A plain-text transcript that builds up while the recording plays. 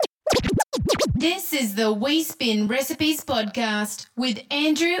This is the We Spin Recipes podcast with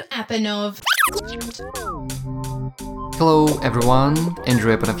Andrew Apanov. Hello everyone,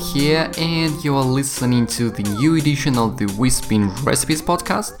 Andrew Apanov here, and you are listening to the new edition of the We Spin Recipes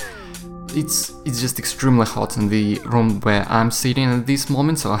podcast. It's just extremely hot in the room where I'm sitting at this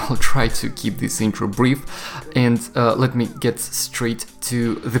moment, so I'll try to keep this intro brief. And let me get straight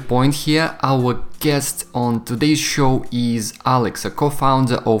to the point here. Our guest on today's show is Alex, a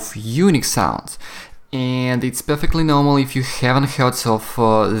co-founder of Unique Sound. And it's perfectly normal if you haven't heard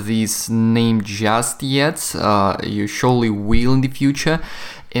of this name just yet. You surely will in the future.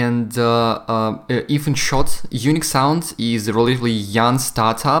 And if in short, Unique Sound is a relatively young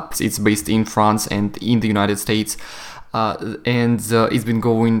startup. It's based in France and in the United States. And it's been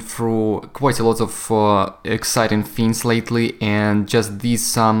going through quite a lot of exciting things lately. And just this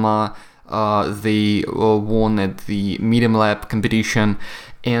summer, they won at the Medium Lab competition.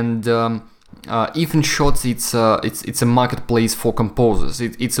 And if in short, it's a marketplace for composers.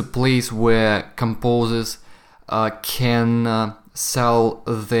 It's a place where composers can sell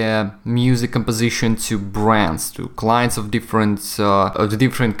their music composition to brands, to clients of different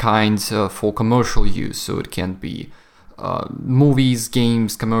kinds for commercial use. So it can be movies,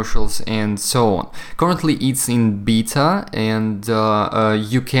 games, commercials, and so on. Currently, it's in beta, and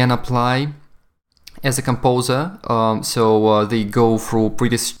you can apply as a composer. So they go through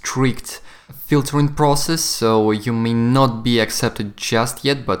pretty strict filtering process, so you may not be accepted just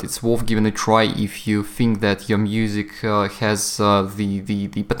yet, but it's worth giving a try if you think that your music has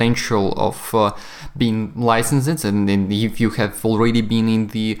the potential of being licensed, and if you have already been in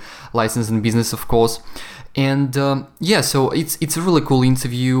the licensing business, of course. And so it's a really cool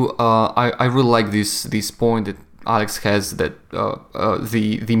interview. I really like this point that Alex has, that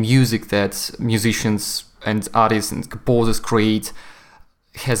the music that musicians and artists and composers create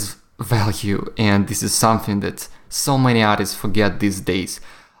has value, and this is something that so many artists forget these days.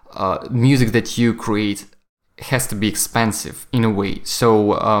 Music that you create has to be expensive in a way.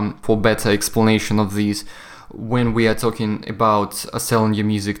 So for better explanation of this, when we are talking about selling your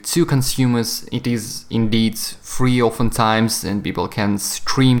music to consumers, it is indeed free oftentimes, and people can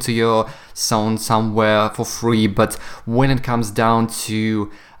stream to your sound somewhere for free. But when it comes down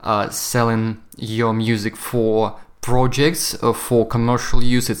to selling your music for projects for commercial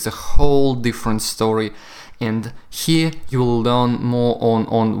use, it's a whole different story. And here you will learn more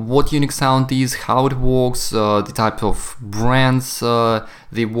on what Unique Sound is, how it works, the type of brands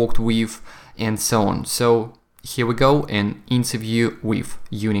they worked with, and so on. So here we go, an interview with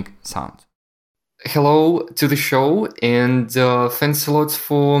Unique Sound. Hello to the show, and thanks a lot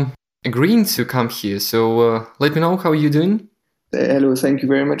for agreeing to come here. So let me know how you're doing. Hello, thank you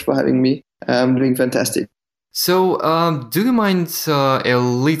very much for having me. I'm doing fantastic. So, do you mind a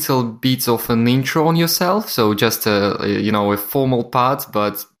little bit of an intro on yourself? So just a formal part,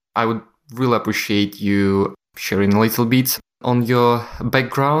 but I would really appreciate you sharing a little bit on your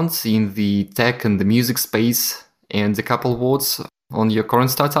background in the tech and the music space, and a couple words on your current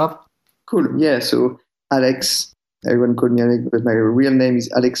startup. Cool. Yeah. So Alex, everyone called me Alex, but my real name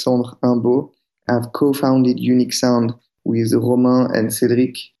is Alexandre Imbeau. I've co-founded Unique Sound with Romain and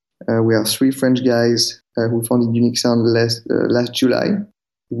Cédric. We are three French guys who founded Unique Sound last July.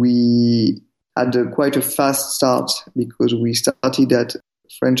 We had quite a fast start because we started at a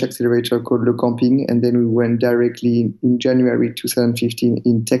French accelerator called Le Camping, and then we went directly in January 2015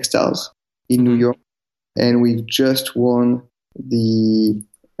 in Techstars in New York. And we've just won the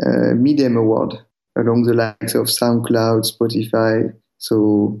Medium Award along the likes of SoundCloud, Spotify.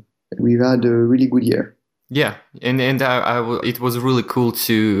 So we've had a really good year. Yeah, and it was really cool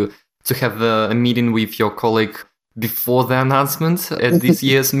to have a meeting with your colleague before the announcement at this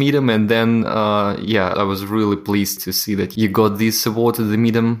year's Medium, and then I was really pleased to see that you got this award at the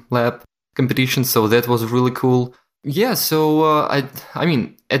Medium Lab competition. So that was really cool. Yeah, so I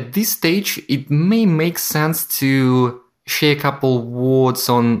mean, at this stage, it may make sense to share a couple words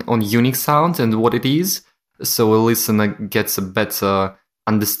on Unique Sound and what it is, so a listener gets a better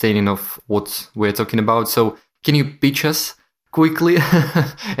understanding of what we're talking about. So can you pitch us quickly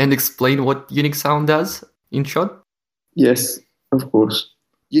and explain what Unique Sound does in short? Yes, of course.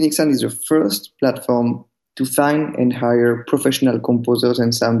 Unique Sound is the first platform to find and hire professional composers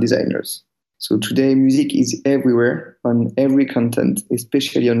and sound designers. So today music is everywhere on every content,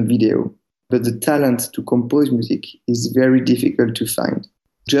 especially on video. But the talent to compose music is very difficult to find.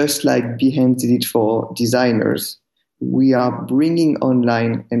 Just like Behance did it for designers, we are bringing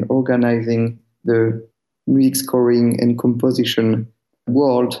online and organizing the music scoring and composition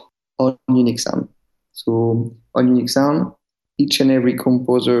world on Unique Sound. So on Unique Sound, each and every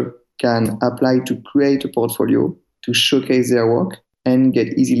composer can apply to create a portfolio, to showcase their work, and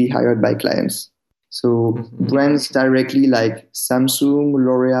get easily hired by clients. So brands directly like Samsung,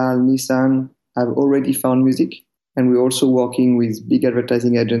 L'Oreal, Nissan have already found music. And we're also working with big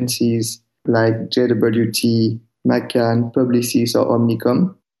advertising agencies like JWT, McCann, Publicis, or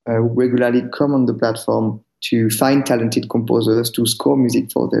Omnicom, who regularly come on the platform to find talented composers to score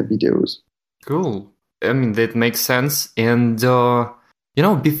music for their videos. Cool. I mean, that makes sense. And,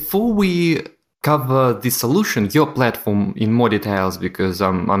 before we cover the solution, your platform in more details, because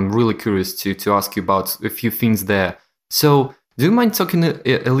I'm really curious to ask you about a few things there. So do you mind talking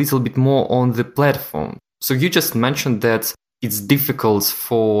a little bit more on the platform? So you just mentioned that it's difficult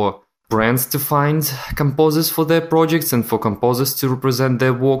for brands to find composers for their projects and for composers to represent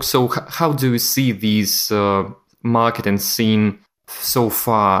their work. So how do you see these marketing scene so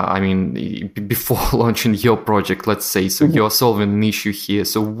far? I mean, before launching your project, let's say, so you're solving an issue here.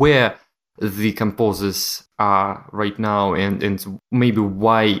 So where the composers are right now and maybe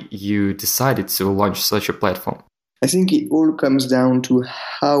why you decided to launch such a platform? I think it all comes down to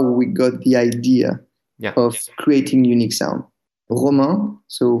how we got the idea of creating unique sound. Romain,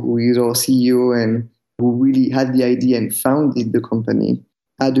 who is our CEO and who really had the idea and founded the company,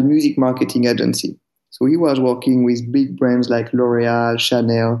 had a music marketing agency. So he was working with big brands like L'Oreal,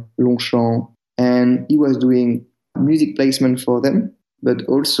 Chanel, Longchamp, and he was doing music placement for them, but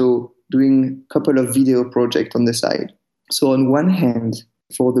also doing a couple of video projects on the side. So on one hand,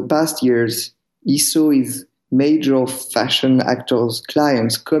 for the past years, he saw his major fashion actors,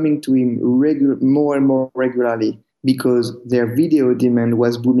 clients coming to him more and more regularly because their video demand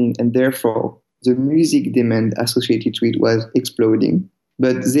was booming and therefore the music demand associated to it was exploding.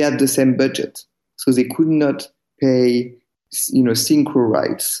 But they had the same budget, so they could not pay, synchro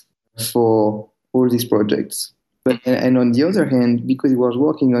rights for all these projects. And on the other hand, because he was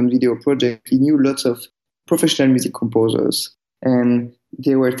working on video projects, he knew lots of professional music composers. And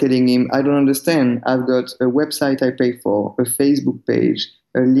they were telling him, I don't understand. I've got a website I pay for, a Facebook page,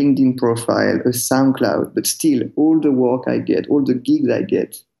 a LinkedIn profile, a SoundCloud, but still all the work I get, all the gigs I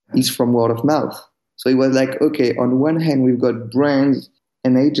get is from word of mouth. So it was like, okay, on one hand, we've got brands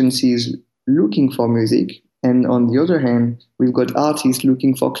and agencies looking for music. And on the other hand, we've got artists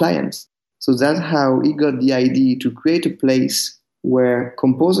looking for clients. So that's how he got the idea to create a place where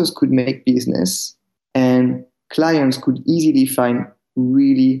composers could make business and clients could easily find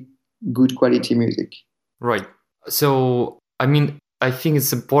really good quality music. Right. So, I mean, I think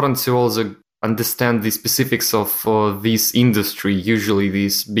it's important to also understand the specifics of this industry. Usually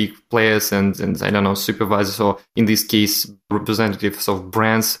these big players and I don't know, supervisors, or in this case, representatives of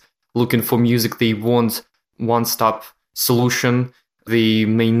brands looking for music, they want one-stop solution. They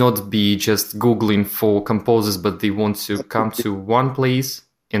may not be just Googling for composers, but they want to come to one place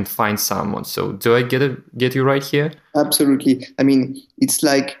and find someone. So do I get you right here? Absolutely. I mean, it's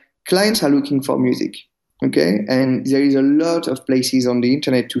like clients are looking for music, okay? And there is a lot of places on the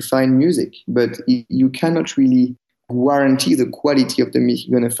internet to find music, but you cannot really guarantee the quality of the music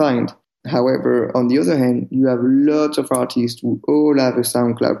you're going to find. However, on the other hand, you have lots of artists who all have a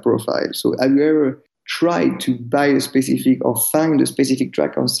SoundCloud profile. So have you ever tried to buy a specific or find a specific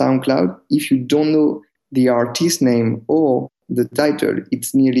track on SoundCloud? If you don't know the artist name or the title,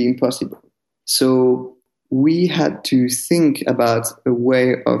 it's nearly impossible. So we had to think about a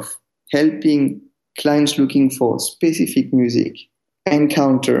way of helping clients looking for specific music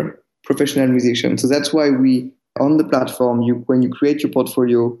encounter professional musicians. So that's why on the platform, when you create your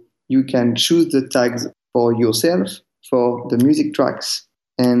portfolio, you can choose the tags for yourself, for the music tracks,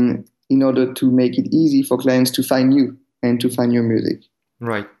 and in order to make it easy for clients to find you and to find your music.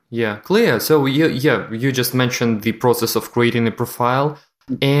 Right. Yeah, clear. So you just mentioned the process of creating a profile,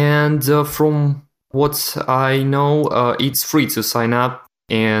 and from what I know, it's free to sign up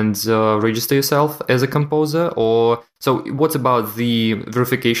and register yourself as a composer. Or so, what about the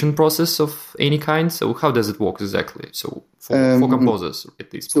verification process of any kind? So how does it work exactly? So for composers,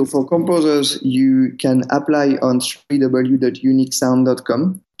 at least. So for composers, you can apply on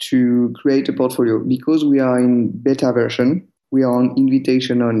www.uniquesound.com to create a portfolio. Because we are in beta version, we are on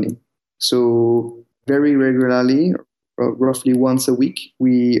invitation only. So very regularly, roughly once a week,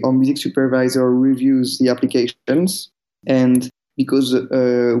 our music supervisor reviews the applications. And because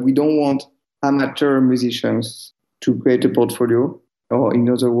we don't want amateur musicians to create a portfolio, or in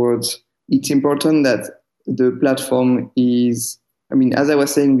other words, it's important that the platform is, as I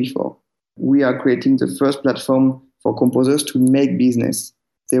was saying before, we are creating the first platform for composers to make business.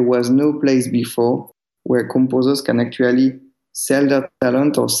 There was no place before where composers can actually sell their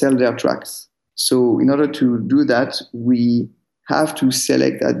talent or sell their tracks. So in order to do that, we have to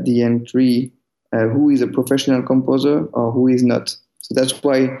select at the entry who is a professional composer or who is not. So that's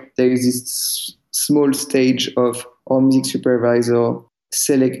why there is this small stage of our music supervisor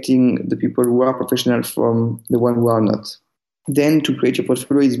selecting the people who are professional from the one who are not. Then to create your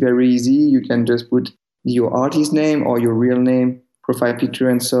portfolio is very easy. You can just put your artist name or your real name, profile picture,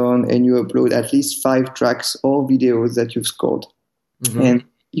 and so on, and you upload at least 5 tracks or videos that you've scored. Mm-hmm. And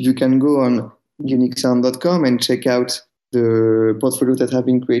if you can go on uniquesound.com and check out the portfolios that have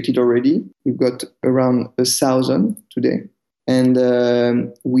been created already, we've got around 1,000 today. And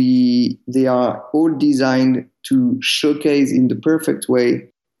they are all designed to showcase in the perfect way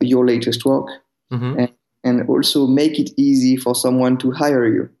your latest work, mm-hmm. and also make it easy for someone to hire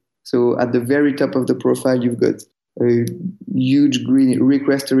you. So at the very top of the profile, you've got a huge green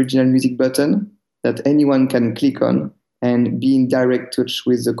request original music button that anyone can click on and be in direct touch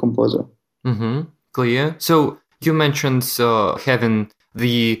with the composer. Mm-hmm. Clear. So you mentioned having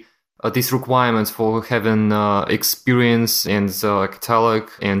these requirements for having experience and catalog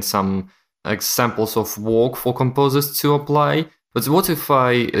and some examples of work for composers to apply. But what if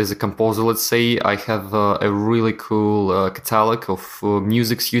I, as a composer, let's say I have a really cool catalog of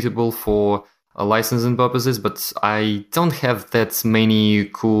music suitable for licensing purposes, but I don't have that many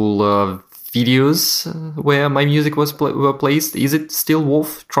cool videos where my music were placed. Is it still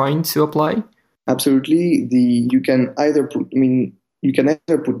worth trying to apply? Absolutely. You can either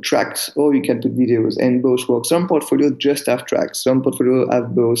put tracks or you can put videos, and both work. Some portfolios just have tracks, some portfolios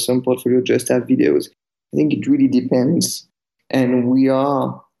have both, some portfolios just have videos. I think it really depends. And we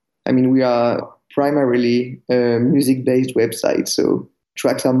are primarily a music-based website, so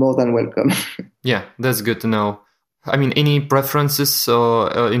tracks are more than welcome. Yeah, that's good to know. I mean, any preferences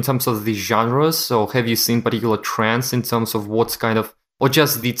in terms of the genres, or have you seen particular trends in terms of what kind of, or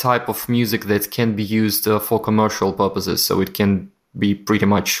just the type of music that can be used for commercial purposes? So it can be pretty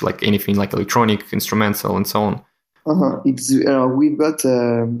much like anything, like electronic, instrumental, and so on. We've got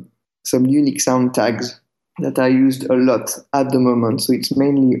some unique sound tags that are used a lot at the moment. So it's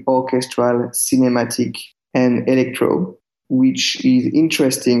mainly orchestral, cinematic, and electro, which is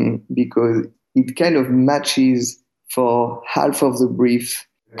interesting because it kind of matches for half of the brief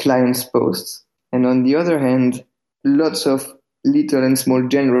client's posts. And on the other hand, lots of little and small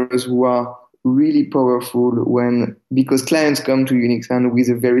genres who are really powerful because clients come to Unique Sound with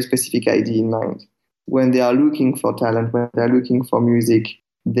a very specific idea in mind. When they are looking for talent, when they are looking for music,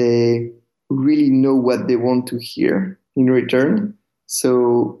 they really know what they want to hear in return.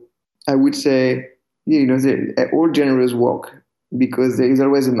 So I would say, all genres work because there is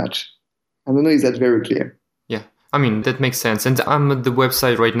always a match. I don't know if that's very clear. Yeah, I mean, that makes sense. And I'm at the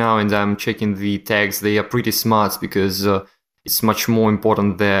website right now and I'm checking the tags. They are pretty smart because it's much more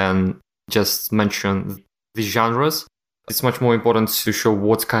important than just mention the genres. It's much more important to show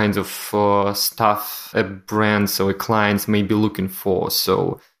what kind of stuff a brand, so a client may be looking for.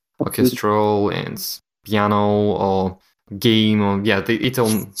 So orchestral and piano or game, or it all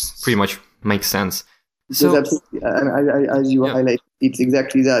pretty much makes sense. So as you highlight, it's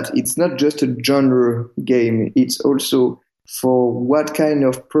exactly that. It's not just a genre game. It's also for what kind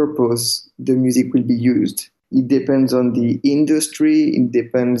of purpose the music will be used. It depends on the industry. It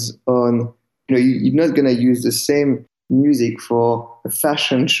depends on, you're not going to use the same music for a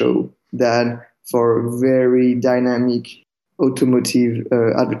fashion show than for very dynamic automotive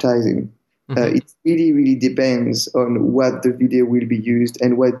advertising. Mm-hmm. It really, really depends on what the video will be used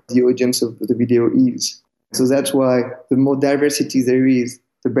and what the audience of the video is. So that's why the more diversity there is,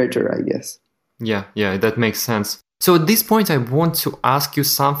 the better, I guess. Yeah, that makes sense. So at this point, I want to ask you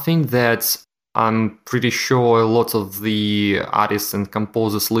something that I'm pretty sure a lot of the artists and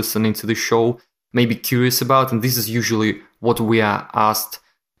composers listening to the show may be curious about, and this is usually what we are asked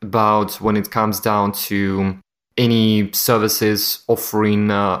about when it comes down to any services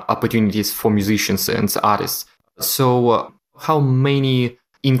offering opportunities for musicians and artists. So how many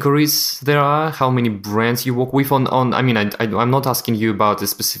inquiries there are, how many brands you work with on I mean, I'm not asking you about a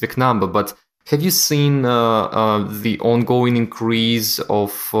specific number, but have you seen the ongoing increase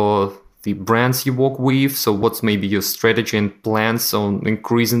of the brands you work with? So what's maybe your strategy and plans on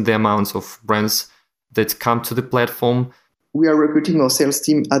increasing the amounts of brands that come to the platform? We are recruiting our sales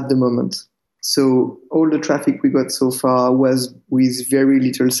team at the moment. So all the traffic we got so far was with very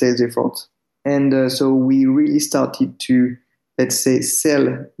little sales effort. And so we really started to, let's say,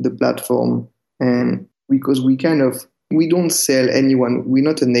 sell the platform. And because we don't sell anyone. We're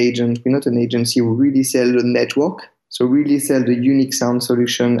not an agent. We're not an agency. We really sell the network. So really sell the Unique Sound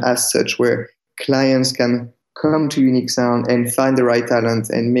solution as such, where clients can come to Unique Sound and find the right talent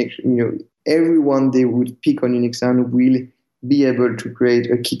and make, everyone they would pick on Unique Sound will be able to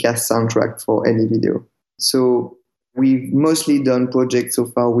create a kick-ass soundtrack for any video. So we've mostly done projects so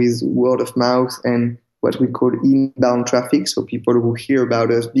far with word of mouth and what we call inbound traffic. So people who hear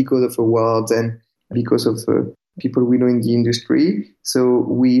about us because of awards and because of people we know in the industry. So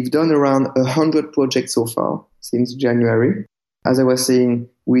we've done around 100 projects so far since January. As I was saying,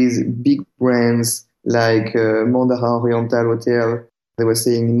 with big brands like Mandarin Oriental Hotel, they were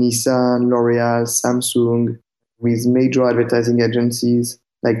saying Nissan, L'Oreal, Samsung, with major advertising agencies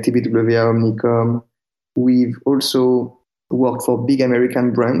like TBWA, Omnicom. We've also worked for big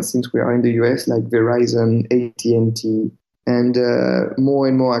American brands since we are in the US, like Verizon, AT&T, and more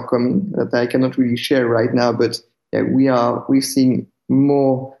and more are coming that I cannot really share right now. But yeah, we've seen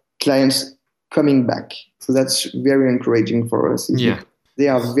more clients coming back, so that's very encouraging for us. Yeah, they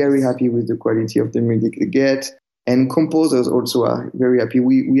are very happy with the quality of the music they get, and composers also are very happy.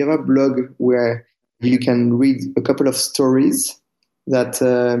 We have a blog where you can read a couple of stories that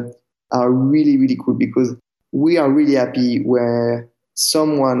are really, really cool, because we are really happy where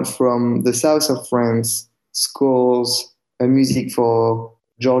someone from the south of France scores a music for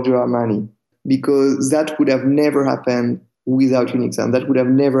Giorgio Armani, because that would have never happened without Unique Sound. That would have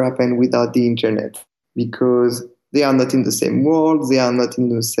never happened without the internet, because they are not in the same world, they are not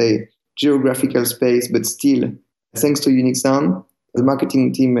in the same geographical space, but still, thanks to Unique Sound, the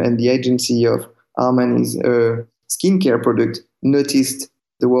marketing team and the agency of Armani's skincare product noticed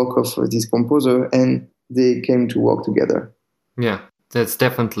the work of this composer, and they came to work together. Yeah, that's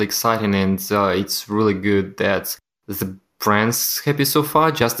definitely exciting, and it's really good that the brand's happy so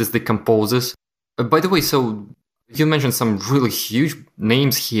far, just as the composers. By the way, so you mentioned some really huge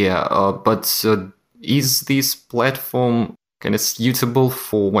names here, but is this platform kind of suitable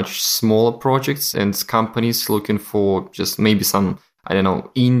for much smaller projects and companies looking for just maybe some, I don't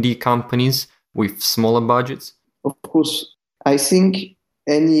know, indie companies with smaller budgets? Of course, I think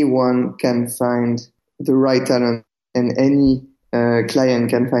anyone can find the right talent, and any client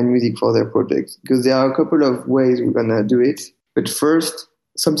can find music for their project, because there are a couple of ways we're going to do it. But first,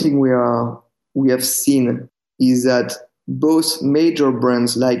 something we have seen is that both major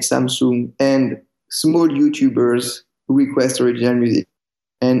brands like Samsung and small YouTubers request original music.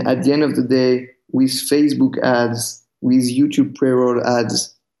 And at the end of the day, with Facebook ads, with YouTube pre-roll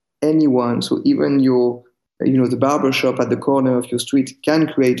ads, anyone, so even the barbershop at the corner of your street can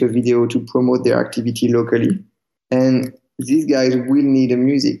create a video to promote their activity locally. And these guys will need a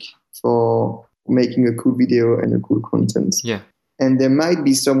music for making a cool video and a cool content. Yeah. And there might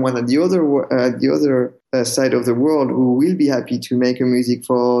be someone at the other side of the world who will be happy to make a music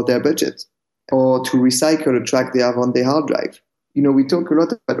for their budget, or to recycle a track they have on their hard drive. We talk a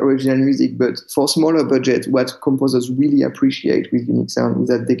lot about original music, but for smaller budget, what composers really appreciate with Unique Sound is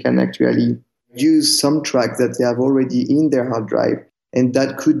that they can actually use some tracks that they have already in their hard drive, and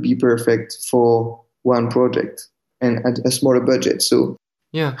that could be perfect for one project and at a smaller budget. So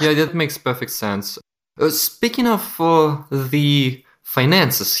yeah, that makes perfect sense. Speaking of the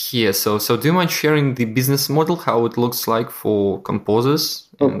finances here, so do you mind sharing the business model, how it looks like for composers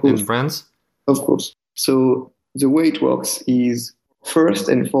and brands? Of course. So the way it works is, first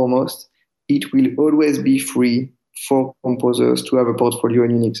and foremost, it will always be free for composers to have a portfolio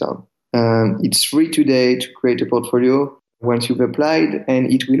in Unique Sound. It's free today to create a portfolio once you've applied,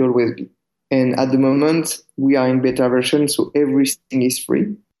 and it will always be. And at the moment, we are in beta version, so everything is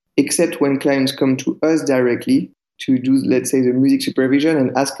free, except when clients come to us directly to do, let's say, the music supervision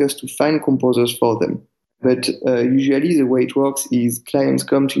and ask us to find composers for them. But usually the way it works is clients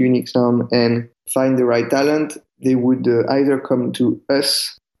come to Unique Sound and find the right talent. They would either come to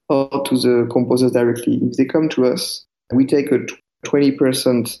us or to the composers directly. If they come to us, we take a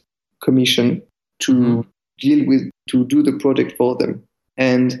 20% commission to to do the project for them.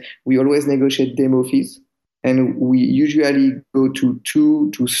 And we always negotiate demo fees. And we usually go to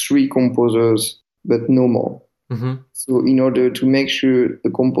 2 to 3 composers, but no more. Mm-hmm. So in order to make sure the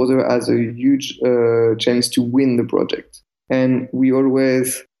composer has a huge chance to win the project. And we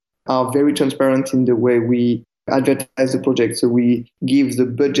always are very transparent in the way we advertise the project. So we give the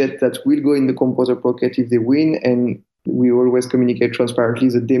budget that will go in the composer pocket if they win, and we always communicate transparently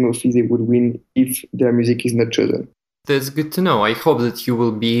the demo fee they would win if their music is not chosen. That's good to know. I hope that you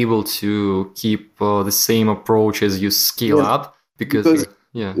will be able to keep the same approach as you scale up, because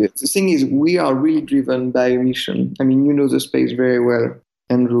the thing is, we are really driven by a mission. I mean, you know the space very well,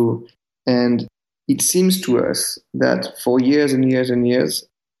 Andrew, and it seems to us that for years and years and years,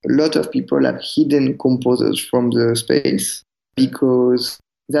 a lot of people have hidden composers from the space because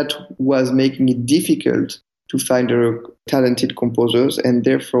that was making it difficult to find talented composers, and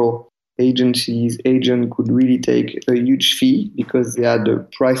therefore agencies, agents could really take a huge fee because they had a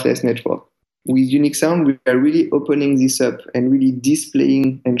priceless network. With Unique Sound, we are really opening this up and really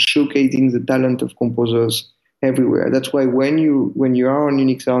displaying and showcasing the talent of composers everywhere. That's why when you are on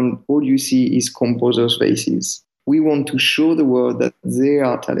Unique Sound, all you see is composers' faces. We want to show the world that they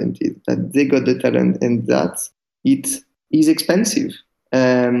are talented, that they got the talent, and that it is expensive.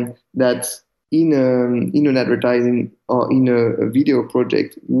 That in an advertising or in a video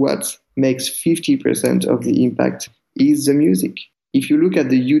project, what makes 50% of the impact is the music. If you look at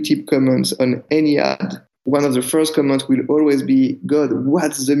the YouTube comments on any ad, one of the first comments will always be, God,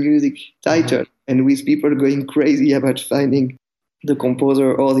 what's the music title? And with people going crazy about finding the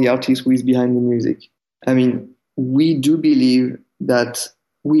composer or the artist who is behind the music. I mean, we do believe that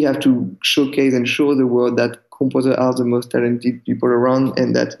we have to showcase and show the world that composers are the most talented people around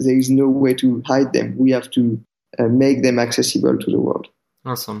and that there is no way to hide them. We have to make them accessible to the world.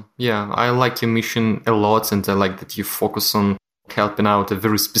 Awesome. Yeah, I like your mission a lot, and I like that you focus on helping out a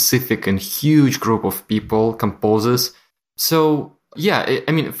very specific and huge group of people, composers. So, yeah,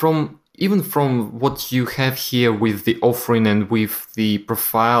 I mean, from what you have here with the offering and with the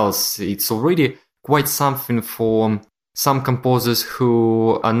profiles, it's already quite something for some composers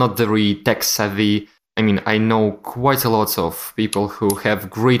who are not very tech savvy. I mean, I know quite a lot of people who have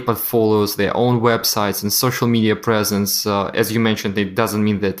great portfolios, their own websites and social media presence. As you mentioned, it doesn't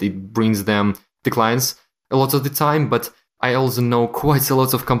mean that it brings them the clients a lot of the time, but I also know quite a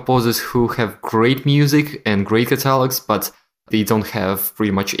lot of composers who have great music and great catalogs, but they don't have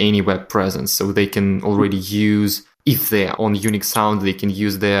pretty much any web presence. So they can already use, if they're on Unique Sound, they can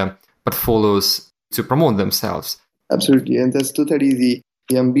use their portfolios to promote themselves. Absolutely. And that's totally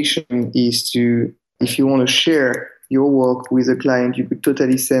the ambition is to, if you want to share your work with a client, you could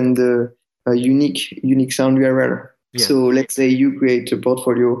totally send a unique sound URL. Yeah. So let's say you create a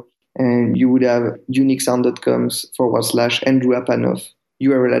portfolio and you would have uniquesound.com/Andrew Apanov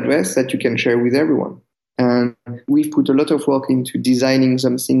URL address that you can share with everyone. And we've put a lot of work into designing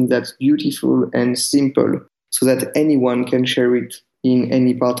something that's beautiful and simple so that anyone can share it in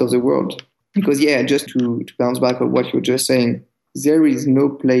any part of the world. Because, yeah, just to bounce back on what you're just saying, there is no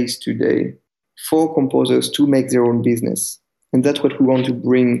place today for composers to make their own business. And that's what we want to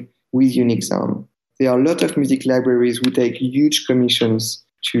bring with Unique Sound. There are a lot of music libraries who take huge commissions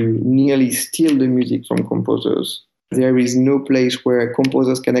to nearly steal the music from composers. There is no place where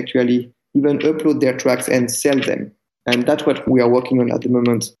composers can actually even upload their tracks and sell them. And that's what we are working on at the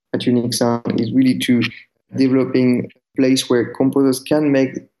moment at Unique Sound, is really to developing a place where composers can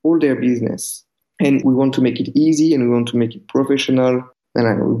make all their business. And we want to make it easy and we want to make it professional.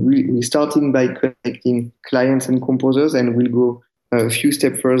 And we're starting by connecting clients and composers, and we'll go a few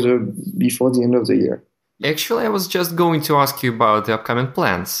steps further before the end of the year. Actually, I was just going to ask you about the upcoming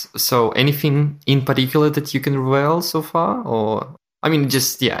plans. So anything in particular that you can reveal so far? Or, I mean,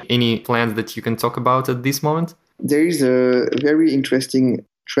 just, any plans that you can talk about at this moment? There is a very interesting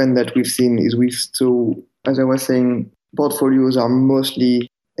trend that we've seen so as I was saying, portfolios are mostly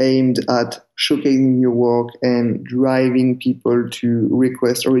aimed at showcasing your work and driving people to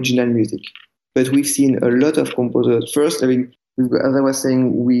request original music. But we've seen a lot of composers. First, I mean, as I was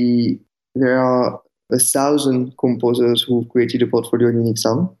saying, there are 1,000 composers who created a portfolio in Unique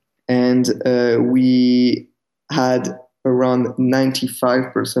Sound, and we had around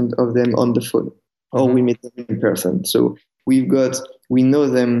 95% of them on the phone, or we met them in person. So we know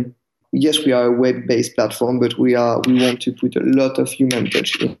them. Yes, we are a web-based platform, but we want to put a lot of human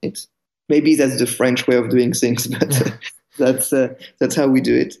touch in it. Maybe that's the French way of doing things, but that's how we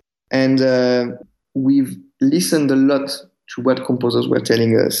do it. And we've listened a lot to what composers were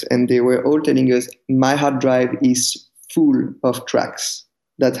telling us, and they were all telling us, my hard drive is full of tracks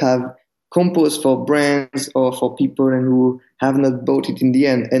that have composed for brands or for people and who have not bought it in the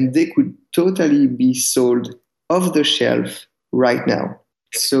end, and they could totally be sold off the shelf right now.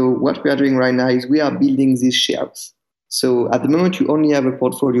 So what we are doing right now is we are building these shelves. So at the moment you only have a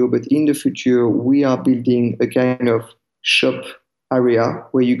portfolio, but in the future we are building a kind of shop area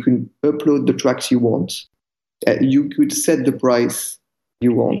where you can upload the tracks you want. You could set the price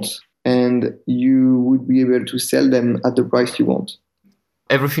you want, and you would be able to sell them at the price you want.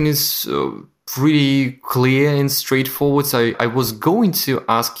 Everything is pretty clear and straightforward. So I was going to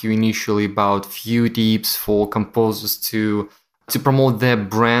ask you initially about few tips for composers to promote their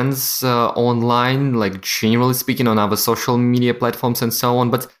brands online, like generally speaking on other social media platforms and so on.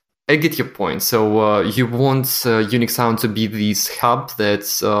 But I get your point. So you want Unique Sound to be this hub that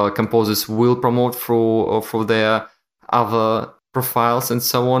composers will promote for their other profiles and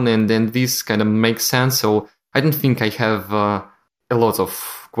so on. And then this kind of makes sense. So I don't think I have a lot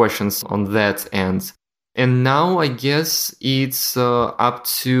of questions on that end. And now I guess it's up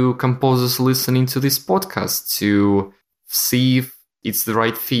to composers listening to this podcast to see if it's the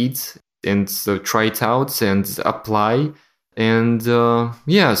right fit and try it out and apply. And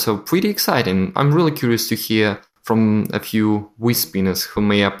so pretty exciting. I'm really curious to hear from a few Wispinners who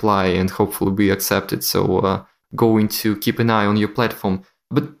may apply and hopefully be accepted. So going to keep an eye on your platform.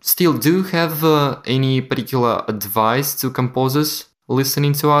 But still, do you have any particular advice to composers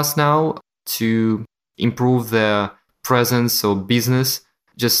listening to us now to improve their presence or business?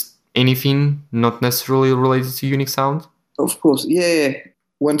 Just anything not necessarily related to Unique Sound? Of course, yeah.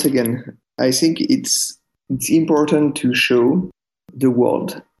 Once again, I think it's important to show the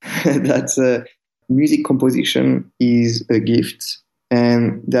world that music composition is a gift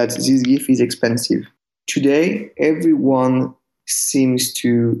and that this gift is expensive. Today, everyone seems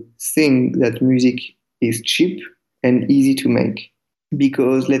to think that music is cheap and easy to make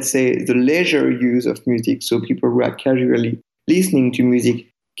because, let's say, the leisure use of music, so people who are casually listening to music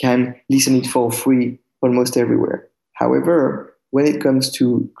can listen it for free almost everywhere. However, when it comes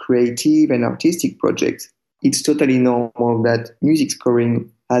to creative and artistic projects, it's totally normal that music scoring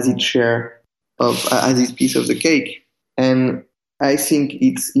has its share as its piece of the cake. And I think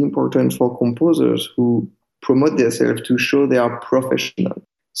it's important for composers who promote themselves to show they are professional.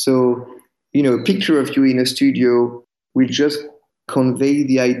 So, a picture of you in a studio will just convey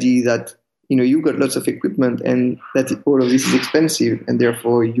the idea that, you've got lots of equipment and that all of this is expensive and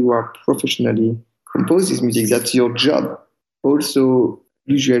therefore you are professionally composing this music. That's your job. Also,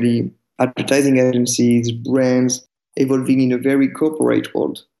 usually advertising agencies, brands, evolving in a very corporate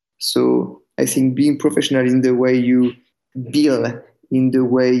world. So I think being professional in the way you bill, in the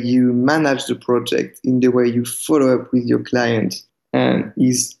way you manage the project, in the way you follow up with your client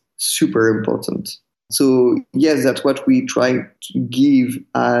is super important. So yes, that's what we try to give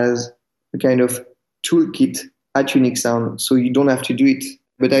as a kind of toolkit at Unique Sound. So you don't have to do it.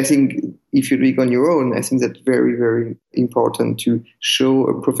 But I think if you do it on your own, I think that's very, very important to show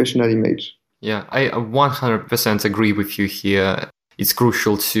a professional image. Yeah, I 100% agree with you here. It's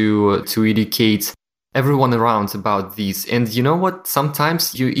crucial to educate everyone around about this. And you know what?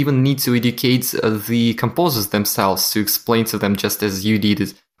 Sometimes you even need to educate the composers themselves to explain to them, just as you did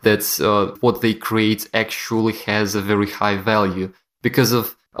it, that what they create actually has a very high value because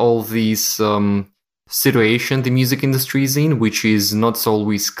of all these situation the music industry is in, which is not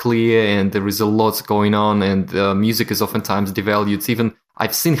always clear, and there is a lot going on, and music is oftentimes devalued. Even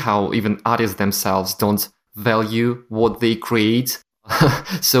I've seen how even artists themselves don't value what they create.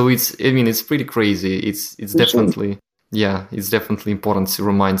 So it's pretty crazy. It's definitely it's definitely important to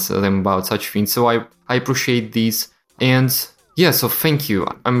remind them about such things. So I appreciate these, and so thank you.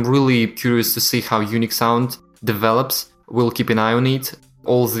 I'm really curious to see how Unique Sound develops. We'll keep an eye on it.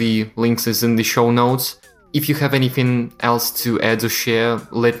 All the links is in the show notes. If you have anything else to add or share,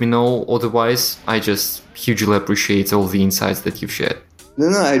 let me know. Otherwise, I just hugely appreciate all the insights that you've shared. No,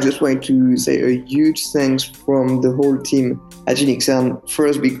 I just want to say a huge thanks from the whole team at Unique Sound.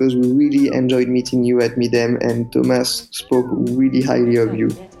 First, because we really enjoyed meeting you at Midem, and Thomas spoke really highly of you.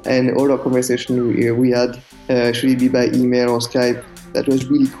 And all our conversation we had, should it be by email or Skype, that was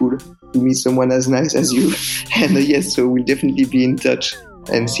really cool to meet someone as nice as you. And so we'll definitely be in touch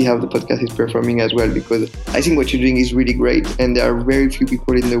and see how the podcast is performing as well, because I think what you're doing is really great, and there are very few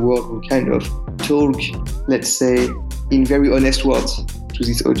people in the world who kind of talk, let's say, in very honest words to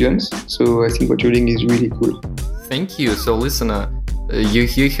this audience. So I think what you're doing is really cool. Thank you. So listener, you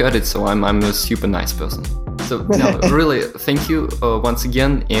heard it, so I'm a super nice person. So no, really, thank you once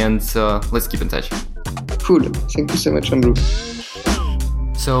again, and let's keep in touch. Cool. Thank you so much, Andrew.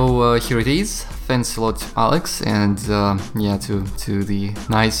 So here it is. Thanks a lot to Alex, and to the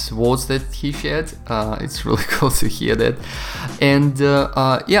nice words that he shared. It's really cool to hear that. And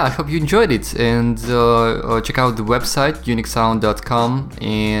I hope you enjoyed it. And check out the website, uniquesound.com,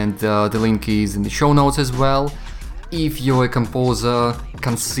 and the link is in the show notes as well. If you're a composer,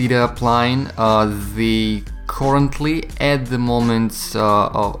 consider applying. The currently, at the moment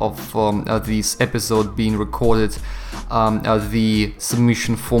of this episode being recorded, the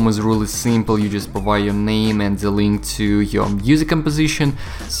submission form is really simple. You just provide your name and the link to your music composition.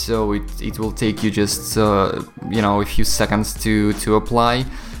 So it will take you just a few seconds to apply.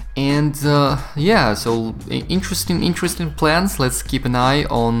 And so interesting plans. Let's keep an eye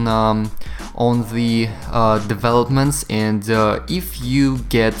on the developments. And if you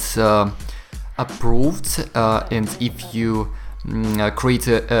get approved, and if you create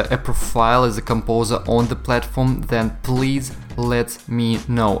a profile as a composer on the platform, then please let me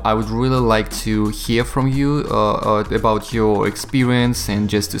know. I would really like to hear from you about your experience and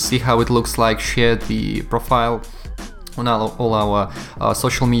just to see how it looks like. Share the profile on all our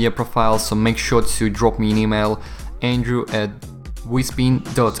social media profiles, so make sure to drop me an email,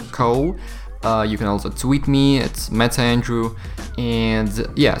 andrew@wispin.co. You can also tweet me, it's MetaAndrew, and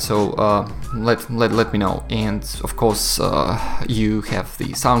yeah, so let me know. And of course, you have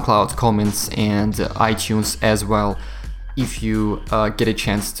the SoundCloud comments and iTunes as well. If you get a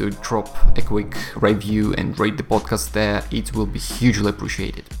chance to drop a quick review and rate the podcast there, it will be hugely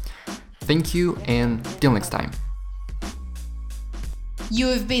appreciated. Thank you, and till next time. You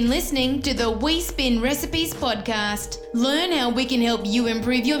have been listening to the We Spin Recipes podcast. Learn how we can help you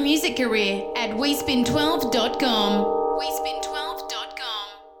improve your music career at wespin12.com.